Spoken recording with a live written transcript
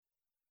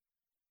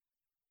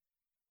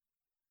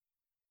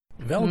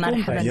Welkom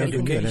bij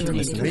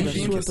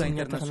Education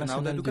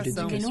International de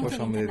Educação.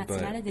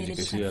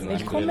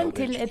 Willkommen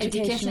til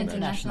Education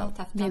International.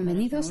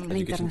 Bienvenidos a la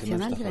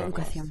Internacional de la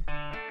Educación.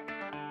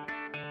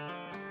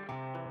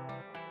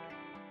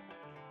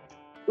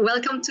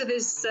 Welcome to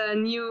this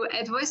new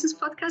AdVoices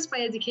podcast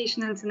by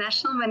Education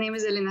International. My name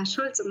is Elena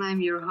Schulz and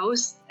I'm your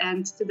host.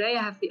 And today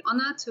I have the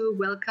honor to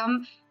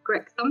welcome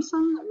Greg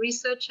Thompson,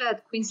 researcher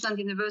at Queensland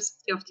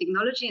University of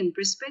Technology in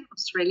Brisbane,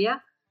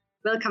 Australia.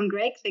 Welcome,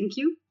 Greg. Thank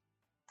you.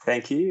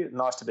 Thank you.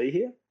 Nice to be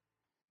here.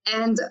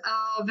 And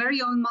our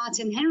very own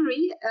Martin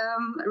Henry,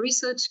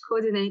 research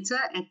coordinator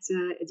at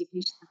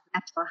Education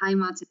International. Hi,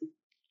 Martin.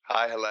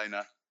 Hi,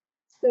 Helena.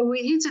 So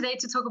we're here today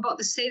to talk about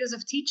the status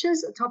of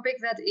teachers, a topic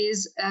that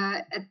is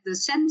at the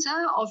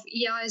center of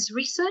EI's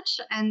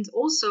research and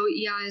also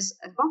EI's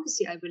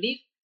advocacy, I believe.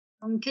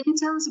 Can you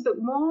tell us a bit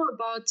more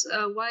about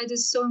why it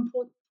is so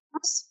important for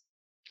us?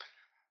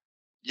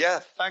 Yeah,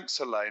 thanks,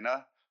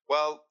 Helena.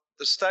 Well,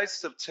 the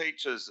status of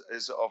teachers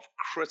is of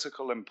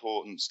critical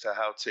importance to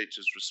how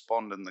teachers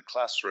respond in the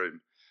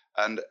classroom.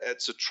 And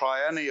it's a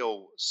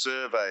triennial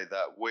survey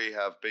that we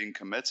have been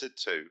committed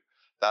to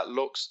that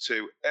looks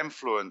to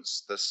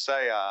influence the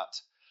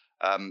SEART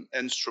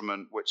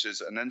instrument, which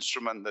is an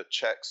instrument that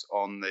checks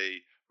on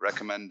the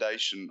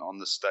recommendation on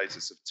the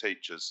status of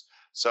teachers.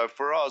 So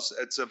for us,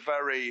 it's a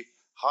very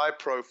high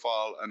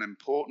profile and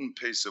important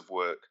piece of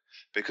work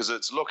because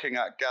it's looking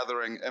at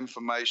gathering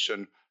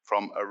information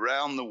from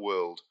around the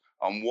world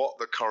on what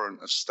the current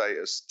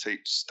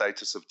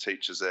status of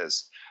teachers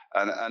is.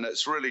 And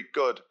it's really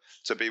good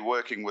to be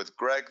working with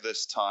Greg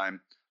this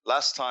time.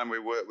 Last time we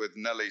worked with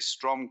Nellie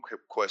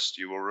Stromquist,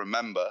 you will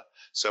remember.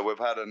 So we've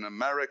had an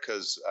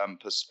America's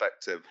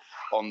perspective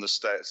on the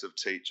status of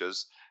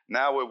teachers.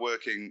 Now we're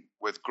working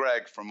with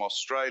Greg from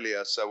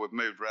Australia, so we've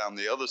moved around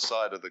the other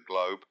side of the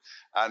globe.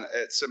 And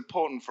it's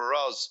important for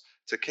us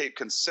to keep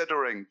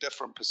considering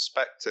different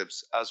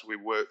perspectives as we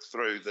work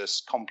through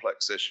this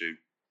complex issue.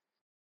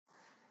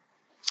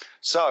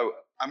 So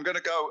I'm going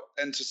to go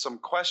into some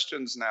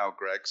questions now,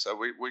 Greg, so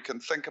we can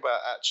think about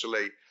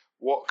actually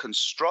what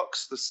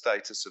constructs the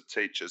status of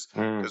teachers,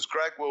 because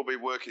Greg will be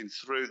working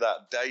through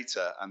that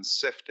data and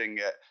sifting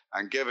it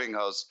and giving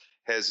us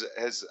his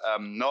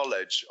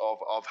knowledge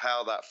of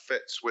how that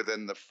fits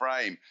within the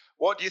frame.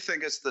 What do you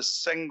think is the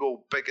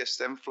single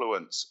biggest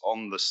influence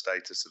on the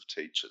status of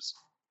teachers?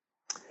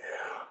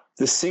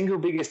 The single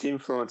biggest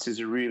influence is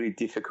a really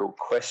difficult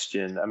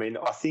question. I mean,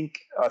 I think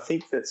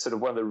that sort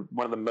of one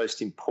of the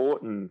most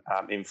important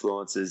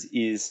influences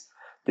is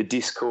the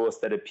discourse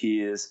that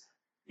appears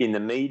in the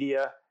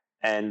media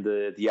and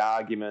the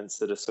arguments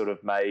that are sort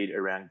of made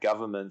around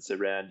governments,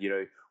 around,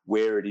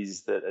 where it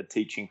is that a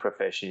teaching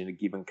profession in a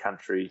given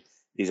country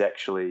is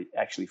actually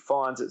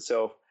finds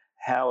itself,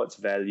 how it's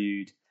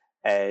valued,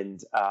 and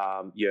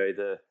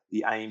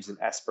the aims and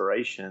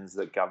aspirations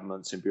that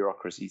governments and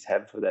bureaucracies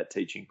have for that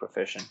teaching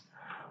profession.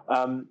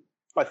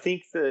 I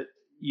think that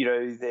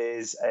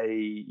there's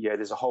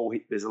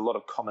a lot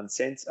of common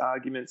sense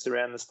arguments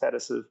around the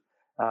status of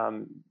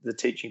the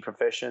teaching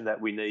profession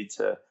that we need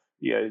to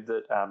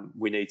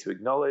we need to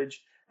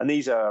acknowledge, and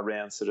these are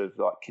around sort of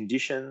like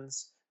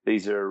conditions.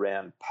 These are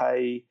around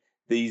pay.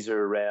 These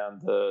are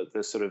around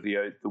the sort of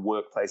the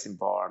workplace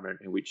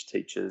environment in which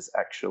teachers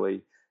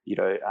actually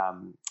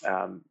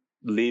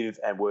live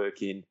and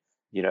work in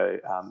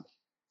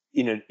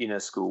a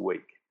school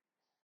week.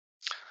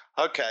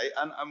 Okay,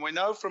 and we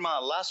know from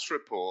our last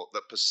report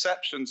that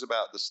perceptions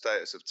about the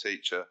status of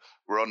teacher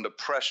were under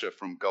pressure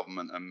from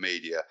government and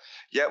media.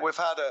 Yet we've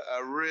had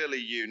a really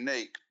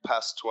unique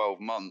past 12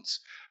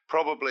 months,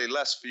 probably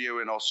less for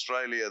you in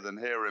Australia than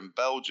here in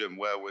Belgium,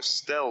 where we're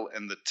still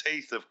in the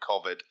teeth of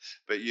COVID,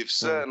 but you've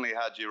certainly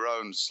had your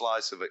own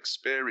slice of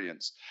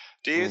experience.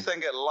 Do you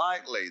think it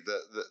likely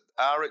that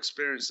our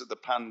experience of the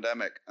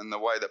pandemic and the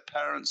way that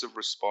parents have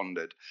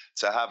responded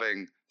to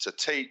having to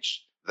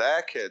teach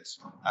their kids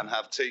and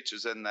have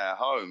teachers in their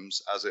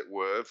homes, as it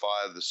were,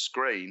 via the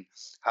screen,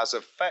 has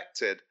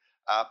affected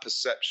our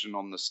perception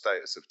on the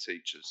status of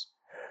teachers?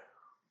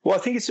 Well, I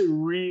think it's a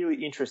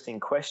really interesting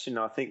question.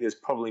 I think there's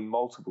probably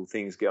multiple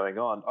things going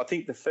on. I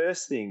think the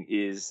first thing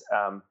is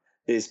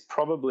there's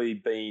probably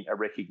been a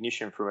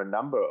recognition from a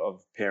number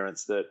of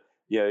parents that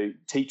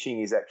teaching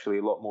is actually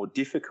a lot more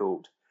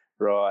difficult,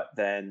 right,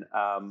 than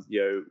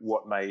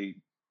what may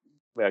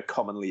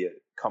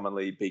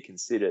commonly be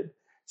considered.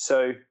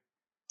 So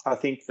I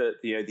think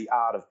that the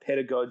art of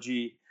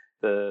pedagogy,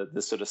 the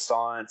sort of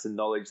science and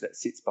knowledge that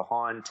sits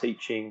behind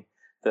teaching,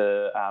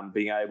 the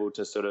being able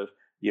to sort of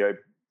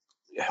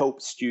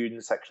help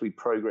students actually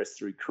progress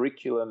through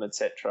curriculum,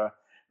 etc.,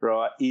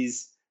 right,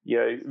 is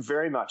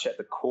very much at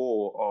the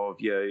core of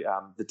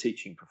the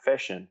teaching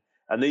profession.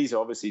 And these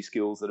are obviously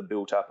skills that are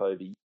built up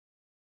over years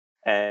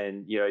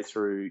and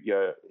through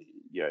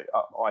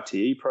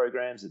ITE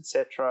programs,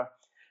 etc.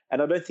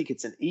 And I don't think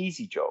it's an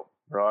easy job,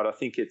 right? I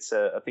think it's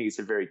a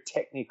very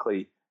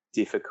technically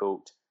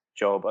difficult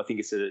job. I think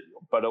it's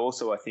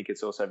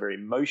also very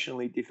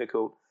emotionally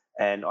difficult,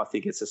 and I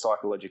think it's a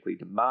psychologically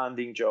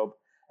demanding job.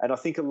 And I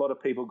think a lot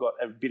of people got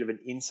a bit of an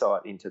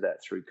insight into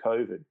that through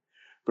COVID.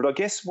 But I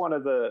guess one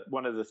of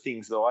the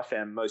things that I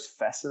found most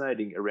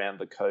fascinating around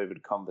the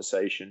COVID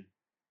conversation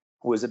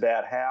was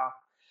about how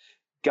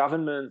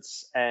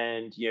governments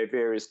and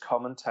various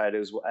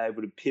commentators were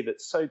able to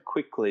pivot so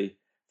quickly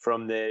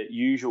from their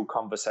usual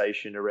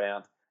conversation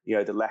around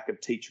the lack of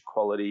teacher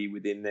quality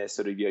within their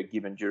sort of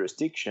given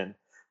jurisdiction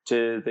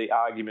to the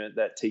argument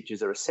that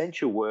teachers are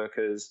essential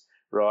workers,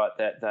 right?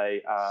 That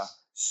they are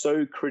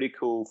so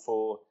critical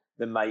for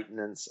the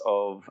maintenance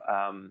of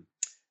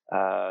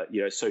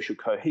social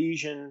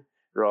cohesion,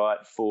 right?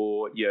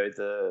 For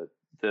the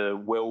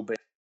well-being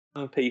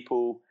of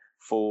people,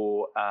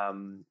 for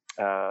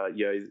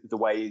the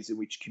ways in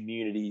which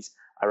communities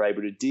are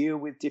able to deal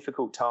with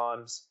difficult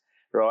times,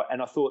 right?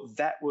 And I thought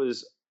that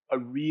was a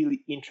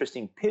really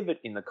interesting pivot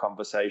in the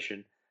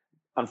conversation.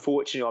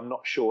 Unfortunately, I'm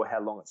not sure how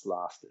long it's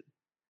lasted.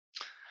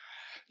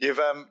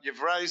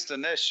 You've raised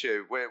an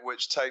issue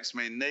which takes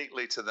me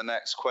neatly to the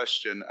next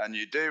question, and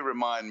you do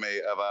remind me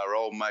of our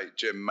old mate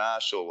Jim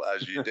Marshall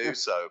as you do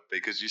so,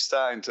 because you're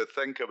starting to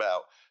think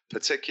about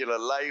particular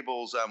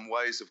labels and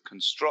ways of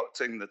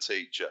constructing the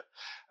teacher.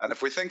 And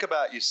if we think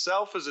about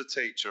yourself as a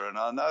teacher, and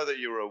I know that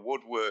you're a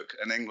woodwork,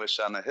 an English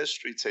and a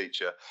history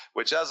teacher,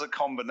 which as a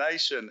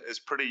combination is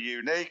pretty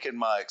unique in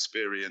my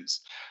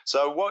experience.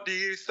 So what do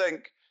you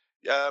think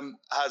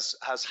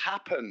has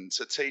happened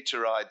to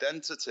teacher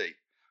identity?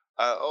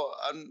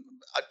 And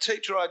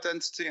teacher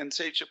identity and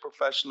teacher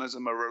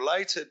professionalism are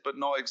related, but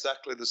not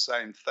exactly the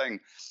same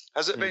thing.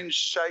 Has it been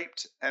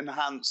shaped,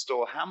 enhanced,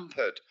 or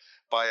hampered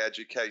by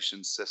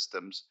education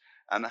systems?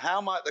 And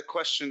how might the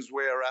questions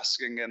we are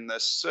asking in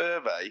this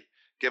survey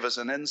give us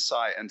an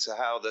insight into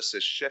how this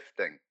is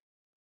shifting?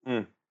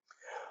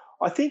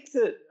 I think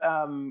that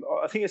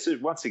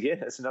once again,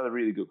 it's another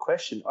really good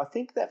question. I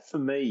think that for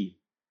me,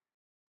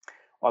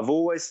 I've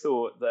always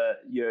thought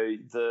that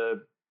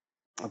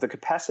the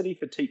capacity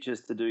for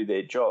teachers to do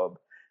their job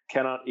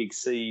cannot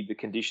exceed the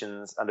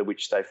conditions under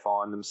which they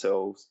find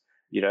themselves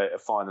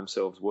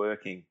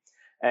working.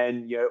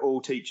 And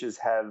all teachers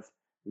have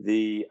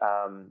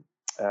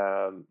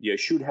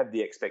should have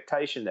the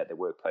expectation that their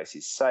workplace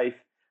is safe,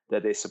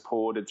 that they're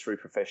supported through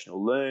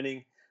professional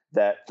learning,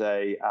 that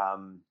they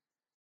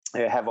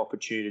have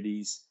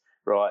opportunities,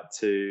 right,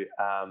 to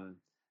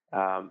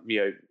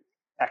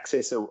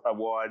access a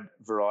wide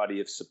variety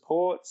of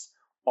supports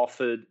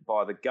offered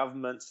by the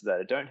government so that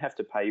they don't have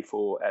to pay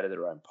for out of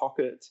their own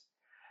pocket.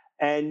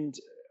 And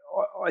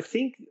I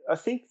think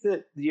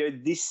that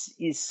this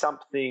is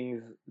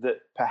something that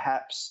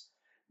perhaps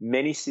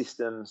many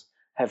systems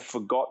have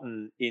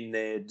forgotten in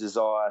their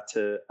desire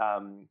to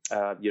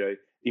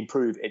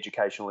improve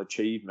educational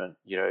achievement.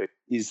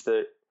 Is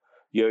that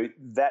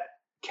that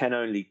can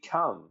only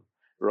come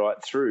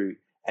right through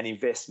an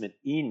investment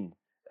in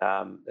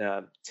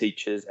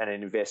teachers and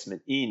an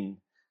investment in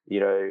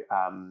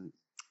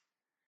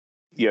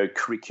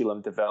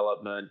curriculum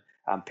development,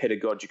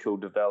 pedagogical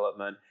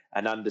development,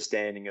 and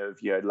understanding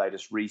of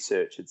latest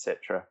research,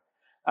 etc.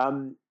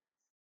 And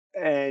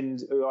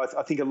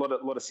I think a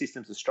lot of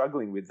systems are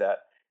struggling with that.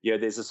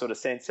 There's a sort of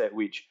sense at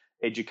which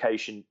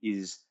education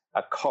is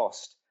a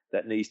cost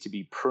that needs to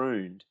be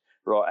pruned,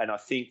 right? And I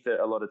think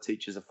that a lot of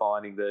teachers are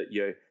finding that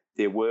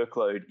their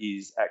workload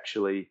is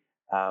actually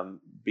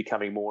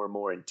becoming more and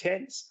more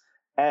intense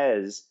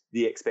as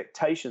the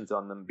expectations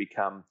on them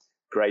become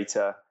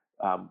greater,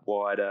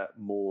 wider,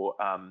 more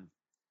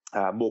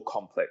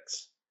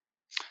complex.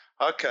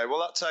 Okay, well,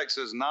 that takes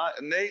us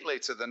neatly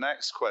to the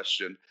next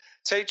question.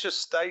 Teacher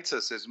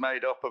status is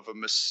made up of a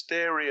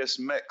mysterious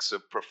mix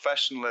of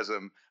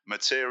professionalism,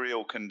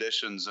 material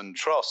conditions, and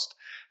trust.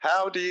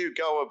 How do you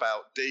go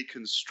about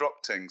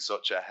deconstructing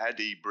such a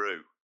heady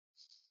brew?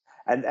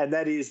 And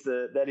that is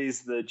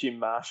the Jim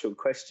Marshall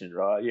question,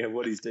 right?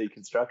 What is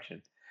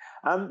deconstruction?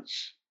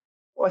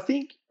 I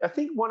think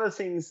one of the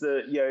things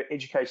that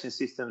education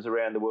systems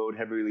around the world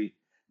have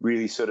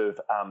really sort of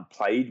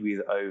played with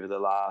over the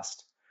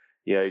last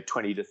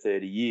 20 to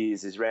 30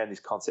 years is around this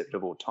concept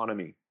of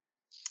autonomy.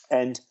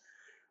 And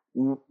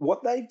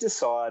what they've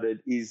decided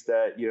is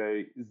that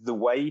the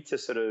way to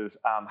sort of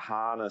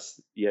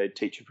harness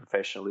teacher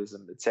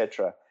professionalism,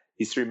 etc.,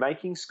 is through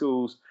making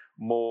schools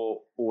more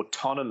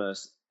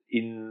autonomous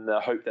in the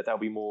hope that they'll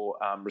be more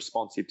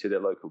responsive to their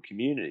local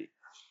community.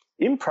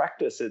 In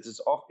practice,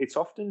 it's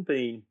often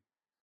been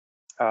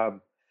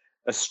a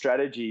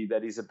strategy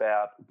that is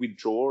about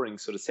withdrawing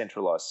sort of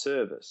centralized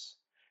service,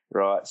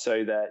 right?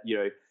 So that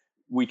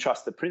we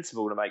trust the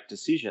principal to make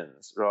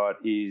decisions, right?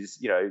 Is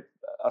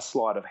a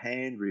sleight of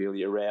hand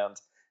really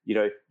around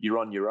you're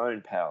on your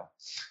own, pal.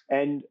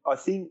 And I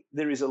think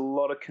there is a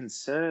lot of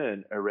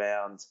concern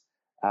around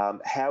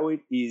how it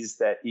is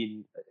that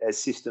as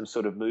systems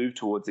sort of move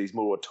towards these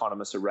more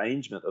autonomous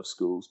arrangement of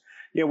schools,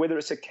 whether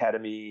it's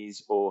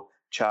academies or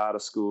charter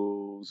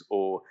schools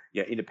or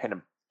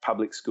independent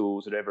public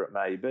schools, whatever it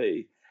may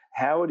be,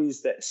 how it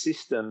is that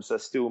systems are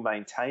still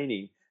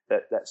maintaining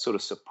that sort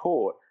of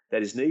support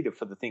that is needed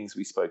for the things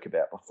we spoke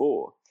about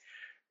before.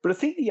 But I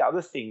think the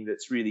other thing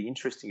that's really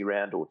interesting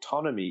around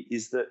autonomy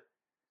is that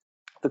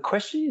the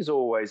question is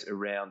always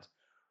around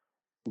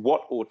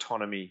what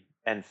autonomy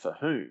and for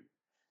whom,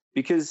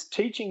 because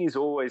teaching is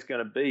always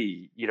going to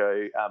be,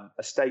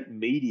 a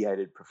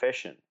state-mediated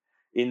profession.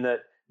 In that,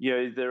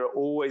 there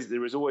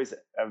is always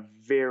a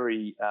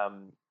very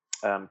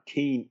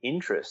keen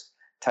interest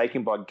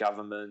taken by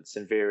governments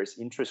and various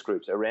interest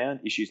groups around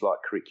issues like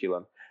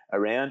curriculum,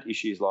 around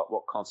issues like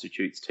what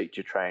constitutes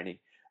teacher training,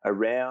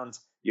 around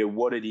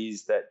what it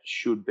is that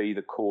should be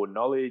the core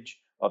knowledge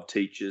of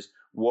teachers,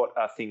 what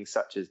are things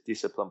such as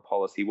discipline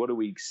policy, what do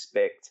we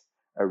expect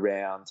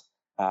around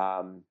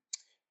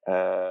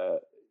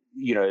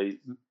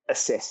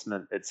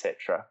assessment,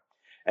 etc.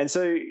 And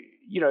so,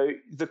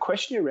 the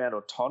question around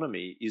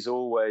autonomy is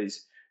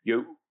always,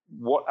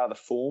 what are the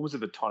forms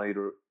of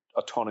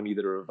autonomy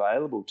that are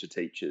available to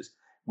teachers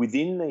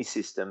within these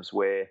systems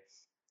where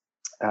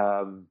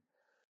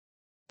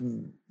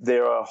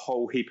there are a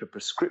whole heap of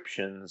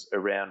prescriptions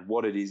around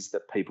what it is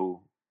that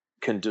people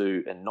can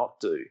do and not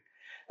do.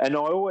 And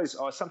I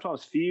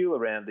sometimes feel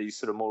around these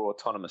sort of more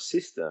autonomous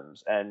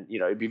systems, and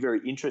it'd be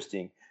very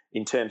interesting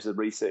in terms of the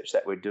research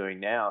that we're doing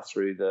now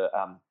through the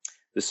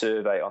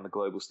survey on the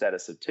global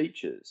status of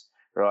teachers,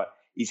 right?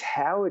 Is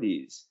how it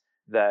is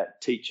that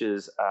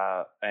teachers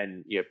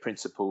and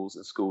principals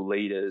and school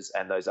leaders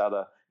and those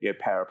other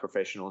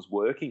paraprofessionals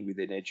working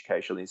within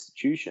educational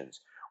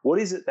institutions, what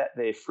is it that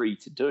they're free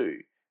to do,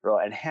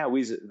 right? And how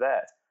is it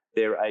that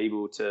they're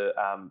able to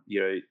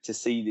to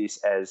see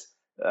this as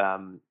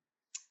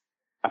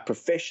a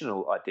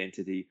professional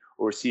identity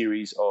or a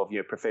series of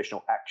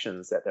professional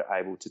actions that they're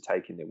able to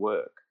take in their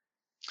work?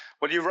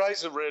 Well, you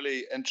raise a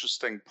really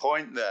interesting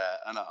point there,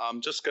 and I'm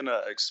just going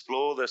to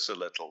explore this a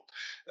little.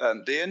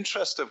 The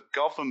interest of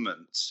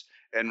governments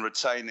in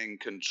retaining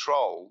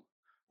control,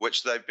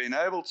 which they've been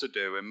able to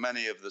do in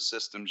many of the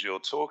systems you're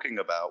talking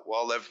about,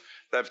 while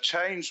they've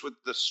changed with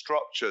the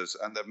structures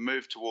and they've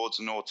moved towards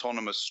an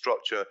autonomous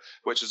structure,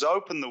 which has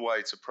opened the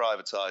way to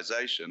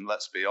privatization,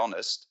 let's be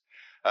honest.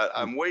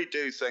 And we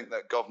do think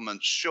that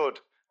governments should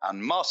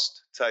and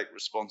must take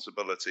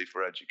responsibility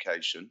for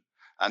education,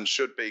 and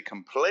should be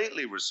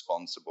completely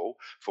responsible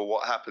for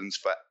what happens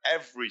for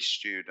every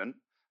student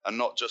and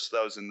not just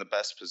those in the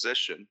best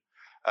position.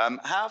 How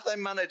have they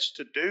managed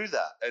to do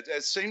that?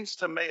 It seems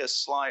to me a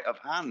sleight of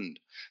hand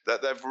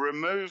that they've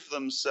removed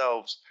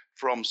themselves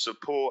from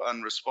support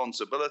and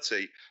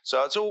responsibility.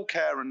 So it's all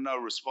care and no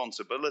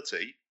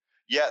responsibility,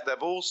 yet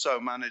they've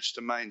also managed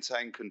to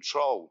maintain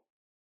control.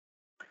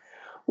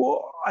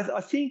 Well,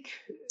 I think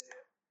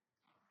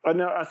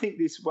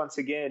this once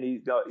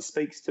again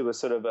speaks to a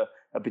sort of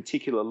a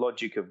particular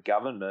logic of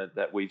government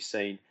that we've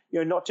seen,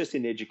 not just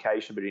in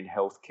education, but in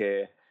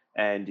healthcare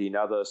and in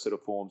other sort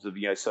of forms of,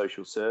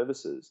 social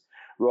services,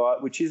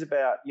 right? Which is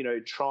about,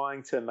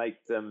 trying to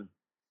make them,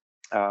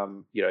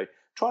 trying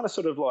to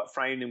sort of like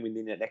frame them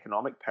within an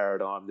economic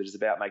paradigm that is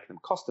about making them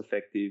cost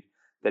effective,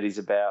 that is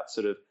about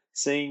sort of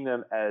seeing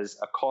them as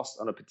a cost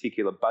on a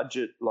particular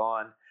budget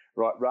line,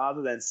 right,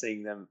 rather than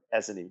seeing them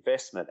as an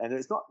investment. And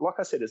it's not, like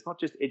I said, it's not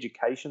just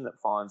education that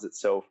finds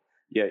itself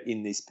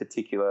in this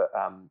particular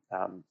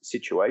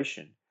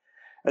situation.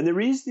 And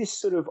there is this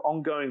sort of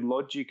ongoing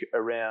logic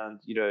around,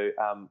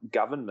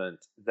 government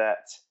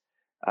that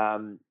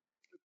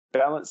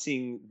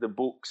balancing the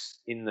books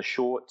in the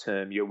short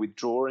term,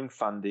 withdrawing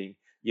funding.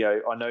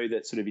 I know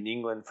that sort of in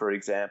England, for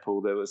example,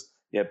 there was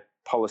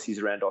policies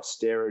around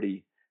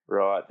austerity,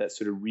 right, that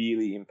sort of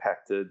really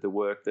impacted the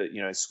work that,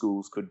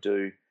 schools could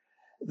do.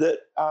 That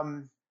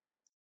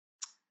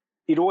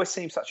it always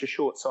seems such a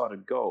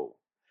short-sighted goal.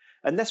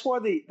 And that's why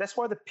the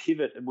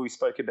pivot we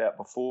spoke about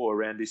before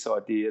around this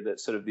idea that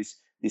sort of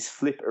this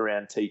flip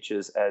around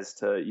teachers as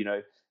to,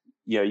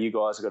 you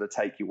guys have got to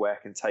take your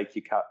whack and take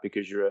your cut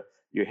because you're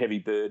a heavy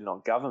burden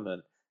on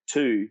government,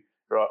 to,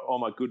 right, oh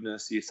my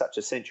goodness, you're such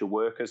essential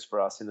workers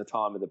for us in the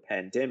time of the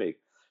pandemic,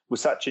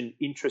 was such an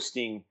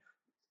interesting,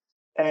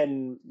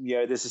 and,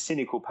 there's a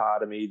cynical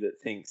part of me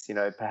that thinks,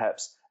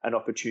 perhaps an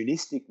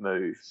opportunistic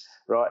move,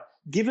 right?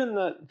 Given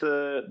that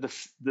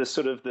the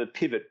sort of the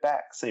pivot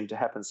back seemed to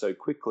happen so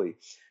quickly,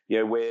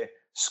 where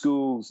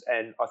schools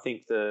and I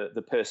think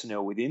the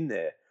personnel within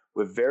there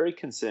were very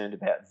concerned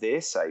about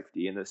their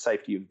safety and the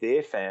safety of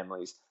their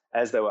families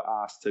as they were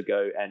asked to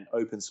go and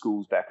open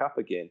schools back up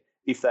again,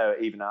 if they were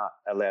even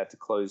allowed to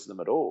close them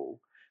at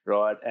all,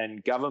 right?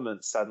 And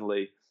government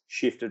suddenly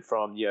shifted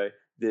from,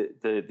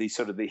 the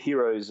sort of the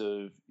heroes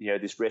of,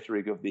 this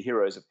rhetoric of the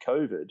heroes of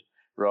COVID,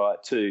 right,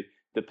 to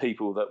the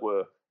people that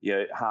were,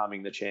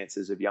 harming the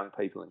chances of young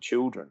people and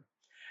children.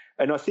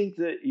 And I think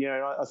that,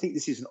 I think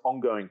this is an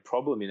ongoing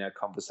problem in our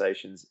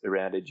conversations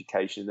around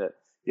education, that,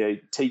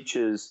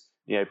 teachers,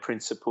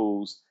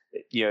 principals,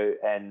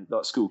 and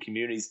like school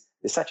communities,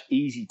 they're such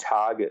easy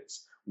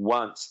targets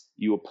once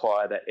you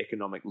apply that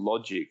economic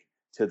logic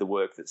to the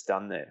work that's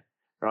done there,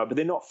 right? But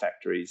they're not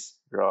factories,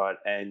 right?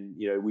 And,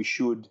 we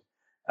should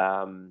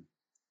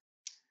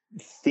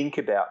think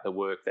about the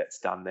work that's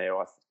done there,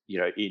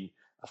 in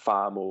a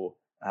far more,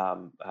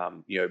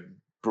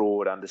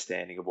 broad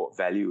understanding of what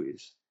value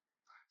is.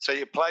 So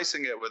you're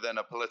placing it within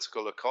a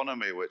political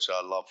economy, which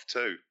I love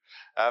too,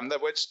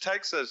 which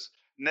takes us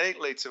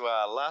neatly to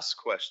our last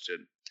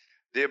question.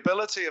 The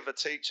ability of a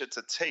teacher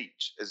to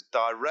teach is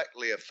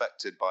directly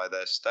affected by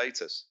their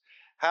status.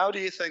 How do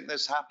you think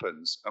this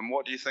happens, and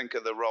what do you think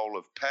of the role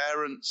of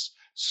parents,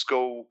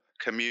 school,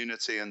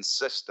 community, and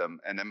system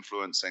in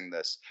influencing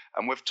this?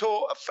 And we've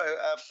taught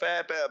a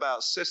fair bit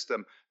about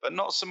system, but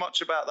not so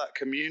much about that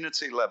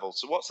community level.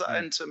 So what's that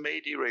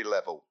intermediary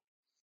level?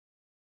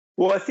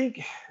 Well, I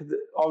think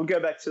I'll go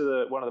back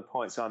to one of the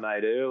points I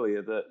made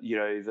earlier, that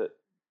that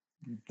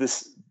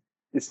this,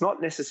 it's not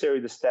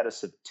necessarily the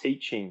status of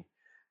teaching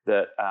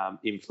that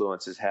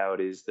influences how it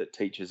is that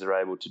teachers are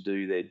able to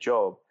do their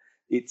job.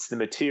 It's the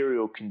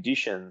material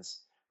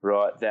conditions,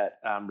 right, that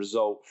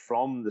result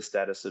from the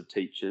status of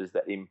teachers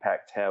that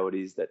impact how it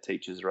is that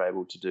teachers are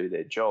able to do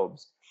their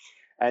jobs.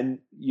 And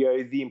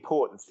the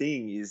important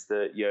thing is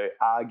that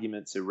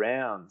arguments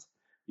around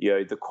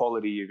the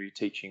quality of your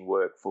teaching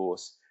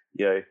workforce,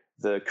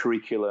 the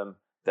curriculum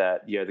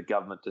that the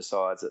government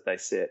decides that they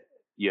set,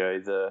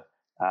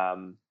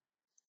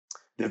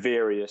 the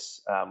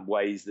various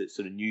ways that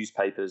sort of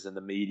newspapers and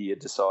the media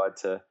decide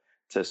to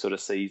sort of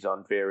seize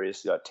on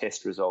various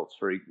test results,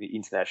 for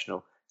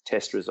international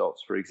test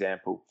results, for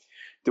example.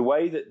 The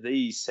way that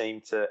these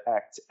seem to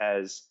act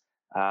as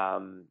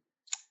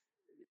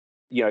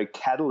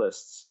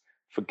catalysts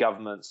for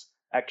governments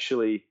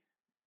actually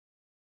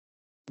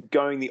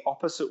going the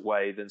opposite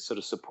way than sort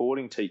of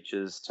supporting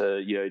teachers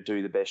to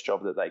do the best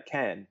job that they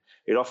can.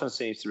 It often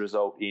seems to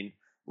result in,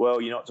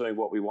 well, you're not doing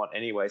what we want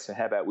anyway, so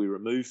how about we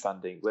remove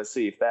funding? Let's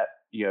see if that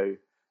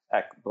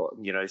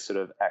sort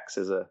of acts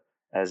as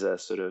a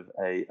sort of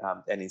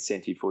an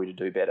incentive for you to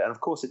do better. And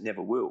of course, it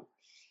never will.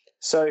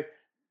 So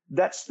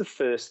that's the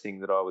first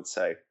thing that I would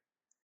say.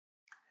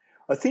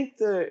 I think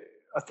the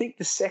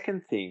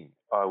second thing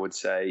I would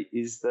say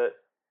is that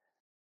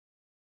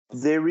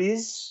there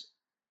is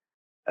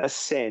a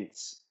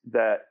sense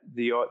that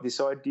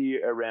this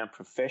idea around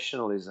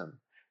professionalism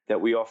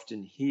that we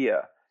often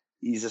hear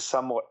is a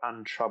somewhat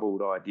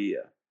untroubled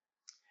idea.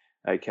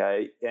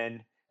 Okay,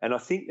 and I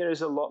think there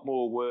is a lot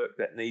more work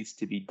that needs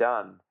to be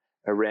done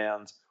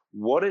around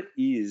what it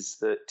is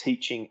that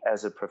teaching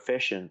as a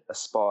profession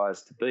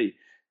aspires to be.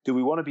 Do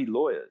we want to be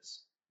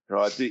lawyers?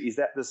 Right? Is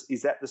that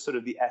the sort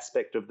of the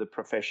aspect of the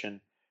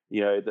profession,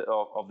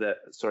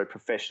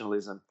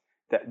 professionalism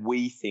that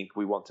we think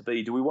we want to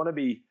be? Do we want to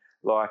be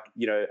like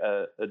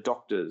a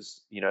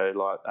doctors?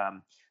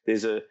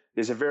 There's a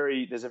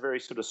very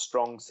sort of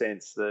strong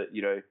sense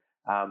that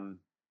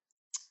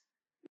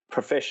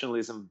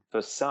professionalism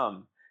for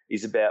some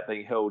is about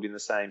being held in the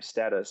same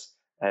status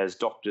as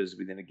doctors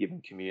within a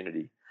given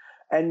community,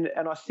 and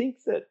I think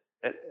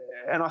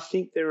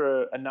there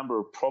are a number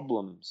of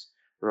problems,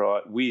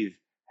 right, with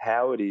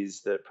how it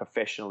is that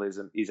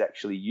professionalism is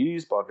actually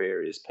used by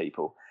various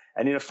people,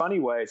 and in a funny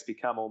way, it's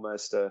become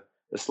almost a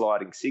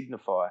sliding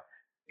signifier.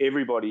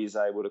 Everybody is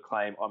able to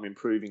claim, I'm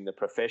improving the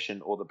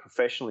profession or the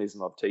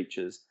professionalism of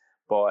teachers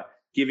by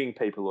giving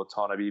people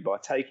autonomy, by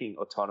taking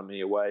autonomy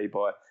away,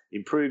 by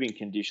improving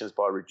conditions,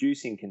 by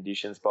reducing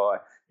conditions, by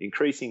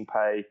increasing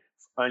pay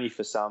only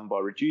for some, by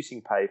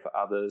reducing pay for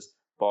others,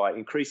 by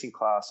increasing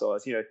class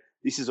size.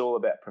 This is all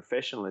about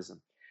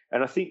professionalism.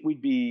 And I think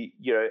we'd be,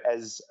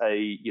 as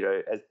a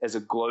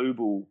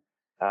global,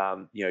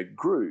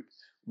 group,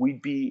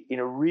 it'd be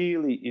a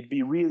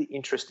really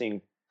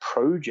interesting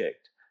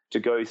project to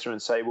go through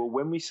and say, well,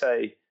 when we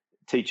say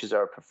teachers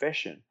are a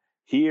profession,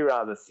 here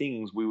are the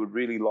things we would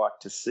really like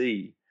to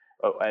see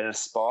and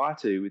aspire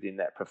to within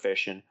that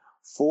profession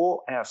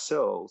for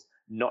ourselves,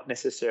 not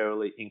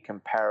necessarily in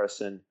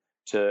comparison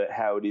to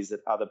how it is that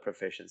other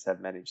professions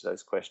have managed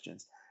those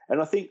questions. And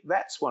I think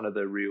that's one of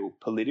the real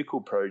political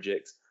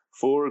projects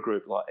for a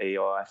group like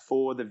EI,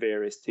 for the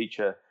various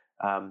teacher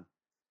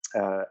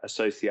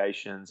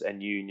associations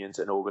and unions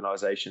and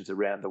organisations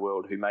around the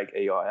world who make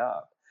EI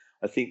up.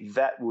 I think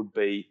that would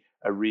be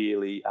a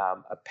really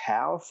a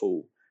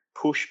powerful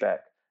pushback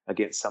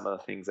against some of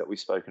the things that we've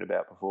spoken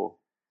about before.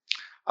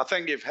 I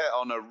think you've hit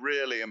on a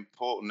really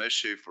important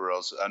issue for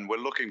us, and we're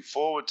looking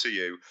forward to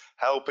you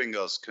helping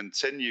us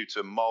continue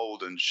to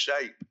mould and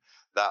shape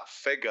that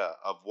figure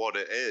of what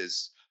it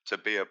is to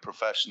be a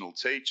professional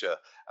teacher.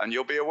 And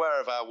you'll be aware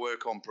of our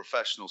work on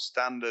professional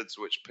standards,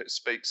 which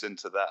speaks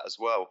into that as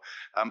well.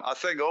 I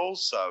think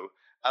also,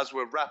 as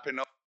we're wrapping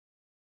up,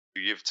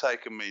 you've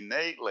taken me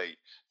neatly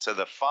to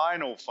the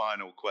final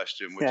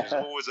question, which is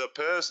always a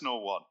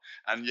personal one.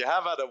 And you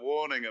have had a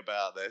warning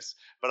about this,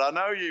 but I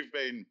know you've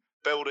been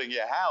building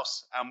your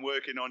house and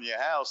working on your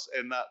house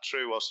in that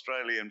true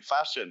Australian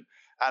fashion.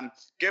 And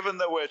given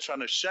that we're trying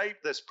to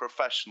shape this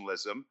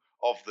professionalism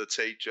of the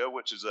teacher,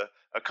 which is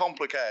a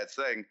complicated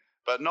thing,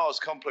 but not as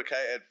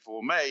complicated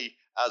for me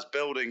as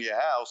building your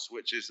house,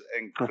 which is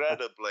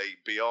incredibly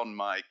beyond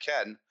my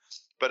ken.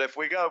 But if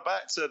we go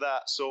back to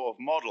that sort of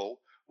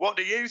model, what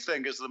do you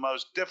think is the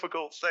most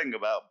difficult thing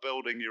about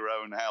building your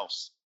own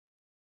house?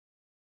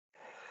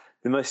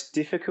 The most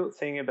difficult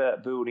thing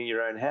about building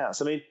your own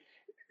house? I mean,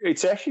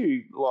 it's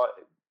actually like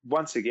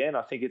once again,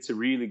 I think it's a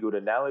really good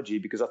analogy,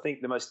 because I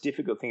think the most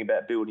difficult thing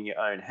about building your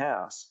own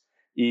house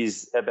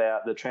is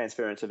about the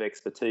transference of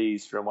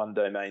expertise from one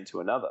domain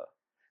to another,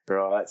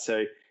 right?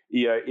 So,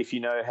 if you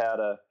know how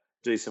to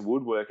do some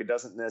woodwork, it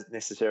doesn't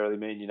necessarily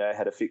mean you know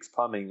how to fix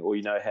plumbing, or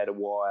you know how to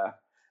wire,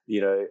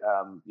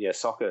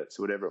 sockets,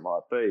 or whatever it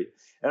might be.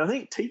 And I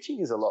think teaching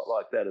is a lot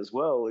like that as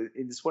well.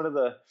 It's one of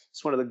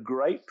the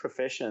great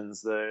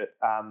professions that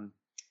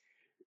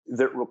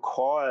that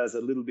requires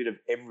a little bit of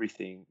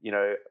everything,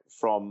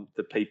 from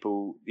the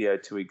people,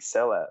 to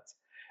excel at.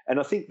 And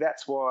I think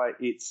that's why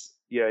it's,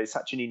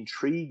 such an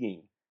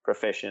intriguing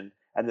profession,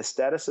 and the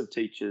status of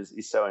teachers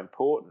is so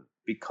important,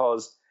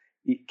 because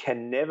it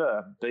can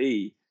never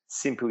be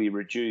simply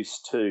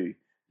reduced to,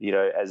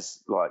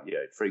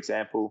 for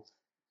example,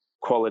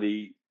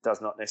 quality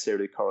does not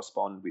necessarily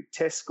correspond with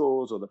test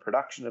scores or the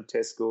production of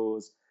test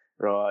scores,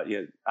 right?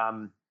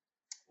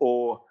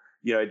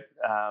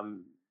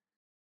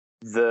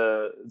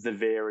 The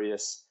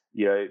various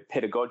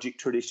pedagogic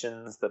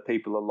traditions that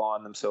people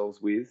align themselves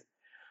with.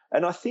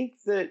 And I think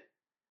that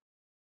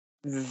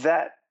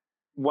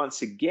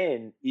once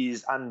again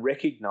is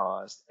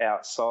unrecognized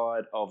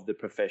outside of the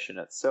profession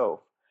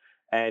itself.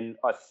 And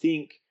I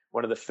think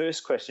one of the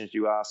first questions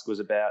you asked was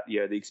about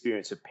the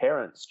experience of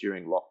parents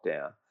during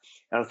lockdown.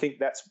 And I think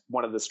that's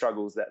one of the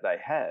struggles that they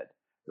had,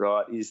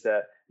 right, is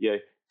that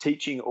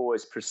teaching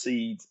always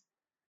proceeds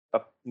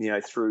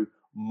through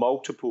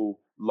multiple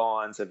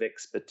lines of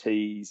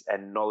expertise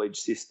and knowledge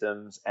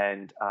systems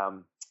and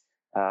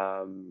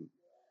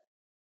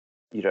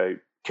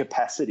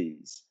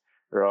capacities,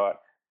 right,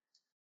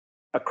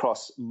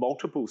 across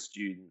multiple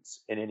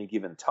students at any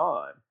given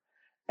time.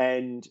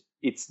 And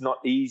it's not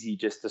easy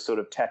just to sort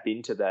of tap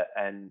into that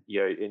and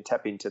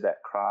tap into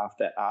that craft,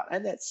 that art,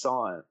 and that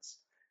science,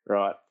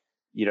 right,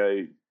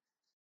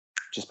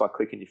 just by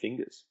clicking your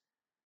fingers.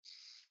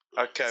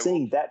 Okay.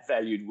 Seeing that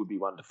valued would be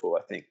wonderful,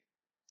 I think.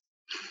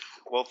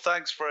 Well,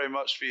 thanks very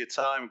much for your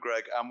time,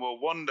 Greg. And we'll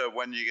wonder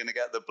when you're going to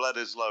get the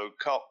Bledisloe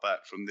Cup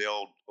back from the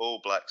old All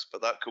Blacks,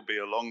 but that could be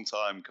a long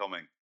time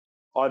coming.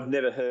 I've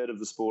never heard of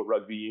the sport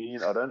rugby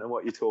union. I don't know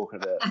what you're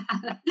talking about.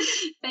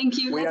 Thank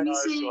you. Let me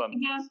say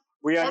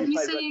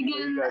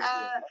again.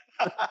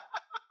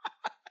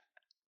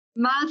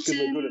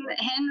 Martin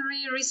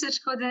Henry,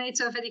 Research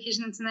Coordinator of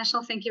Education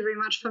International, thank you very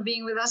much for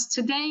being with us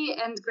today.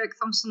 And Greg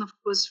Thompson, of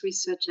course,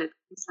 researcher at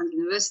Queensland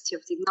University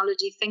of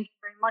Technology. Thank you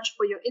very much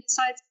for your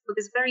insights for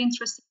this very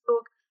interesting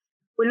talk.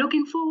 We're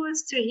looking forward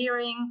to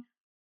hearing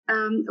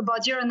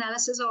about your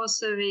analysis of our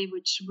survey,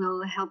 which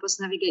will help us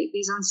navigate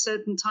these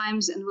uncertain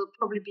times and will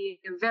probably be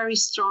a very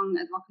strong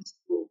advocacy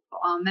tool for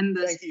our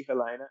members. Thank you,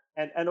 Helena.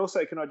 And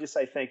also, can I just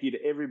say thank you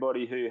to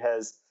everybody who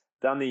has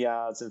done the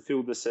yards and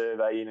filled the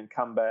survey in and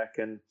come back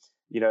and,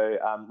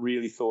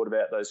 really thought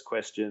about those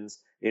questions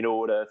in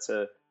order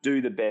to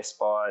do the best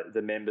by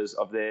the members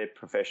of their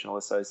professional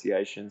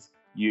associations,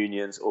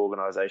 unions,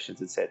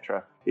 organisations,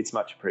 etc. It's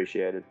much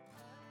appreciated.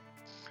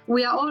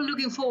 We are all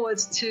looking forward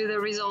to the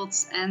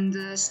results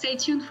and stay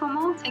tuned for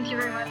more. Thank you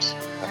very much.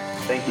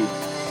 Thank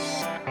you.